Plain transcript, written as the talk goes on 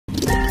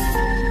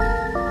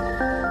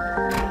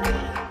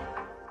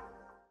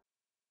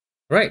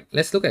Right,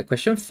 let's look at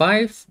question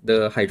 5.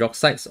 The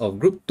hydroxides of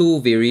group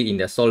 2 vary in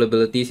their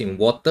solubilities in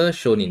water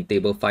shown in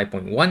table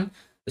 5.1.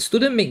 The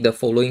student make the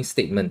following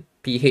statement.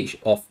 pH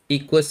of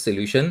aqueous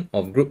solution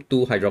of group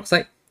 2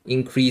 hydroxide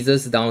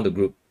increases down the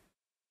group.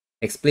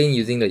 Explain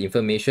using the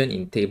information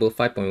in table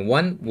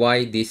 5.1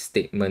 why this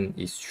statement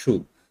is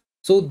true.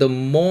 So the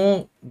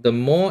more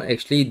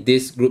actually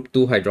this group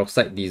 2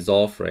 hydroxide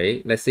dissolve,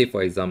 right? Let's say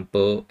for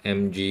example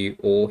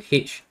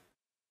MgOH2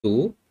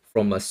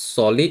 from a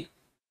solid,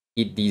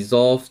 it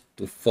dissolves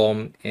to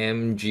form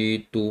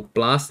Mg2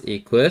 plus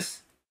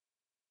aqueous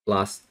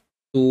plus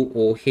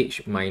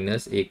 2OH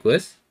minus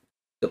aqueous.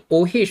 The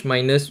OH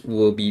minus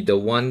will be the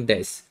one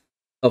that's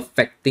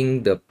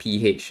affecting the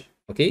pH.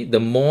 Okay, the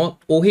more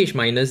OH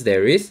minus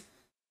there is,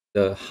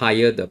 the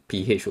higher the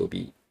pH will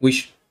be,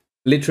 which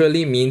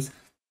literally means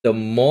the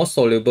more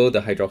soluble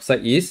the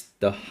hydroxide is,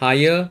 the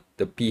higher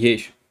the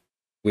pH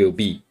will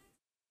be.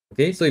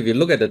 Okay, so if you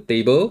look at the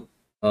table,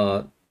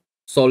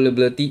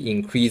 solubility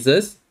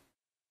increases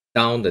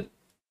down the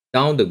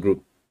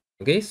group.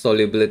 Okay,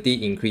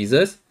 solubility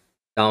increases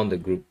down the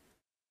group.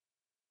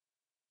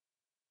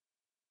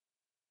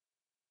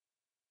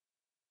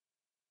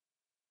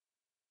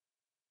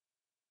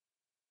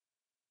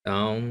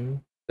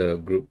 Down the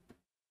group.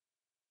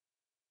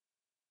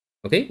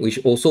 Okay,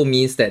 which also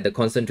means that the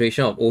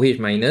concentration of OH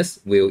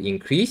minus will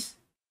increase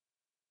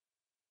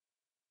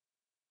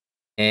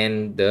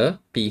and the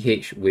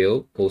pH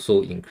will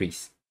also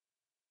increase.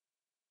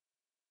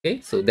 Okay,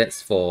 so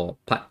that's for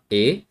part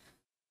A.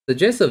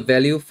 Suggest a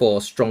value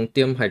for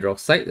strontium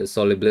hydroxide, the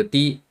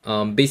solubility.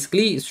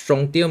 Basically,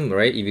 strontium,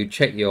 right? If you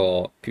check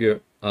your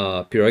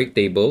periodic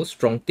table,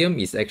 strontium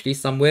is actually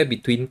somewhere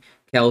between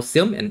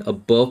calcium and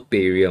above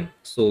barium.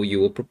 So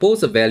you will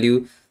propose a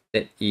value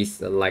that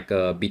is like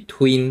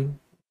between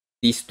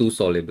these two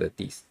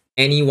solubilities.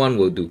 Anyone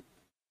will do.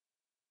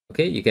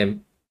 Okay, you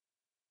can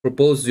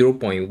propose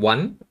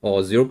 0.1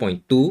 or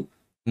 0.2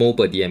 mole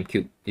per dm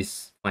cube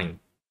is fine.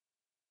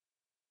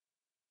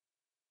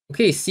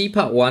 Okay, C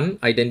part 1,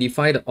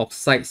 identify the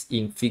oxides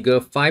in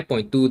figure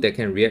 5.2 that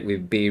can react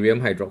with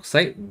barium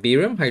hydroxide.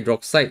 Barium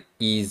hydroxide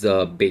is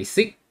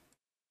basic,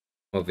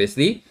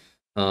 obviously.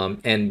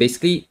 And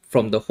basically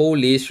from the whole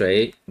list,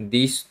 right,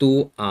 these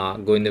two are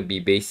going to be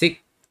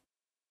basic.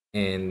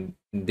 And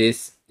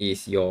this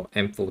is your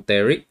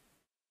amphoteric.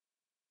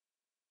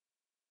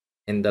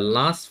 And the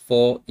last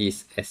 4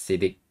 is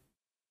acidic.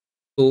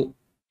 So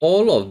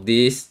all of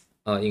these,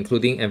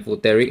 including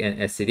amphoteric and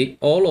acidic,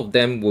 all of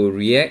them will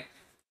react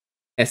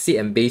acid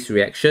and base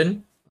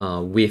reaction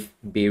with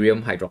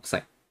barium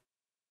hydroxide.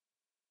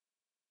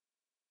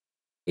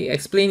 Okay,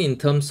 explain in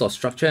terms of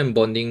structure and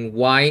bonding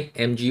why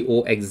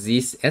MgO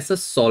exists as a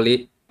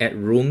solid at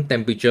room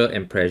temperature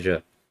and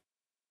pressure.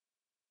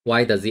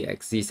 Why does it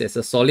exist as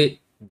a solid?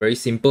 Very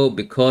simple,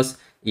 because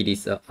it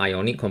is an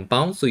ionic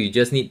compound, so you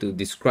just need to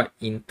describe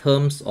in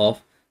terms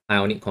of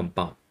ionic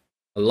compound.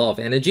 A lot of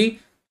energy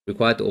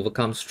required to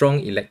overcome strong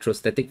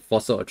electrostatic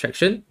force of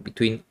attraction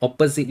between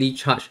oppositely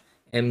charged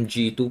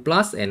Mg2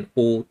 plus and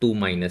O2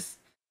 minus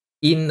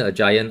in a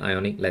giant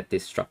ionic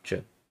lattice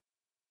structure.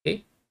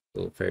 Okay,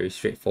 so very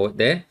straightforward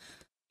there.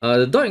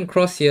 The dot and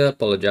cross here,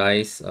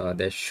 apologize,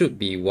 there should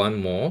be one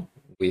more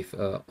with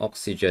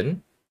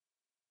oxygen.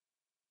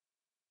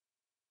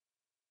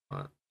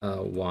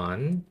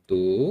 1,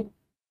 2,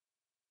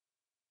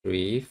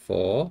 3,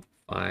 4,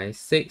 5,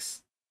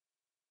 6,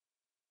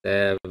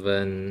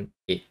 7,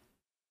 8.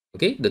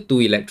 Okay, the 2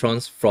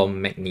 electrons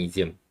from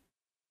magnesium.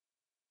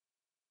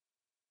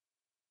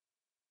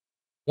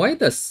 Why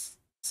does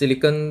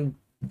silicon...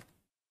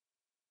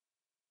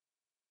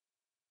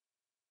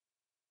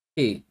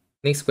 Okay,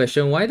 next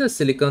question. Why does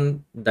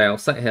silicon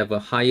dioxide have a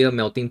higher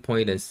melting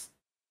point than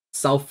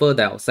sulfur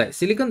dioxide?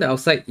 Silicon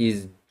dioxide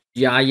is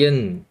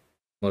giant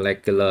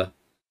molecular.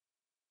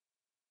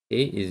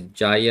 Okay, is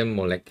giant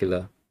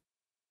molecular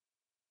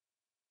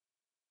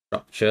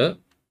structure.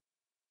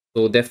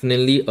 So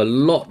definitely a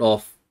lot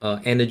of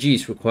energy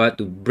is required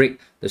to break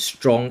the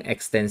strong,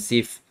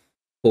 extensive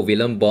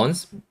covalent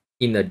bonds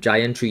in a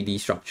giant 3D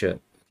structure.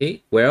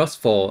 Okay, whereas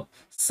for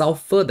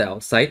sulfur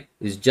dioxide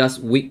is just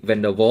weak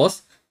van der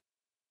Waals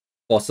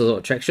forces of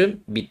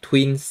attraction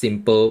between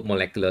simple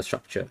molecular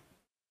structure,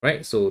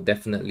 right? So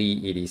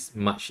definitely it is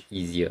much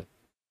easier.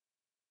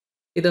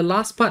 Okay, the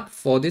last part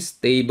for this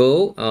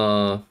table,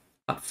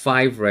 part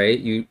 5,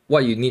 right?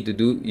 What you need to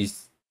do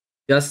is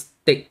just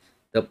take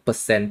the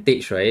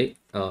percentage, right?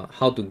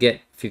 How to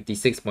get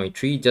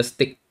 56.3? Just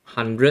take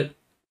 100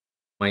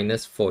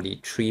 minus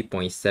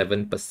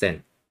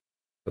 43.7%.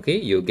 Okay,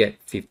 you'll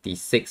get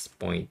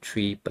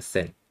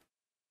 56.3%.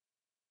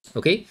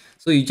 Okay,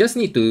 so you just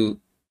need to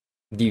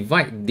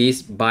divide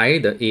this by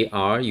the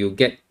AR. You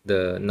get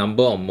the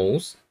number of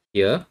moles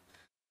here,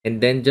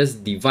 and then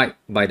just divide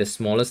by the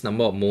smallest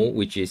number of mole,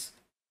 which is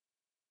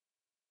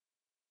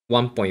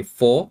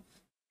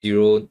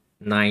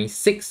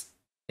 1.4096,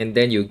 and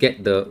then you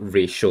get the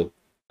ratio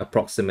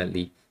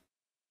approximately.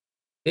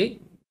 Okay,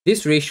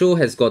 this ratio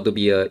has got to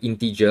be an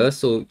integer,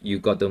 so you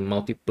got to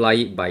multiply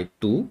it by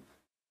 2.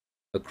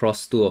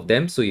 across two of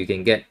them, so you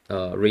can get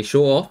a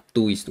ratio of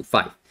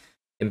 2:5.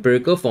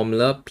 Empirical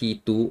formula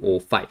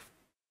P2O5.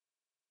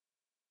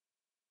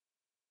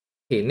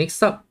 Okay,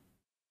 next up,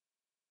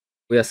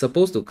 we are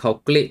supposed to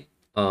calculate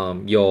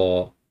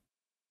your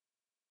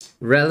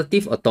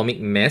relative atomic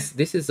mass.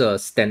 This is a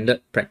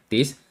standard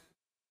practice.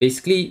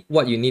 Basically,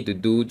 what you need to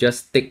do,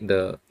 just take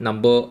the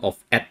number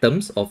of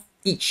atoms of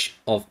each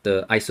of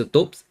the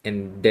isotopes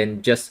and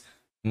then just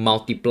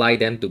multiply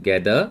them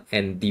together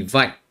and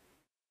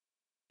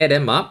add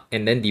them up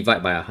and then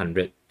divide by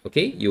 100.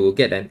 Okay, you will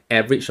get an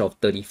average of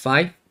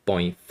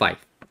 35.5.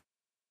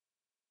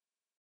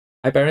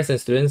 Hi parents and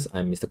students,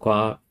 I'm Mr.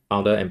 Kwa,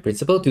 founder and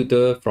principal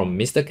tutor from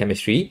Mr.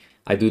 Khemistry.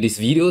 I do these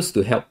videos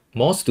to help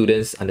more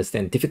students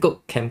understand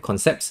difficult chem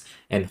concepts,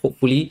 and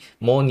hopefully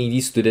more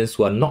needy students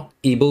who are not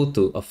able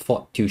to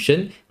afford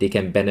tuition, they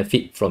can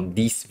benefit from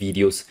these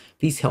videos.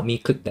 Please help me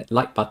click that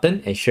like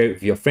button and share it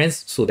with your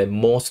friends so that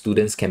more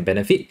students can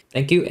benefit.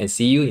 Thank you and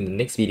see you in the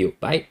next video.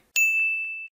 Bye.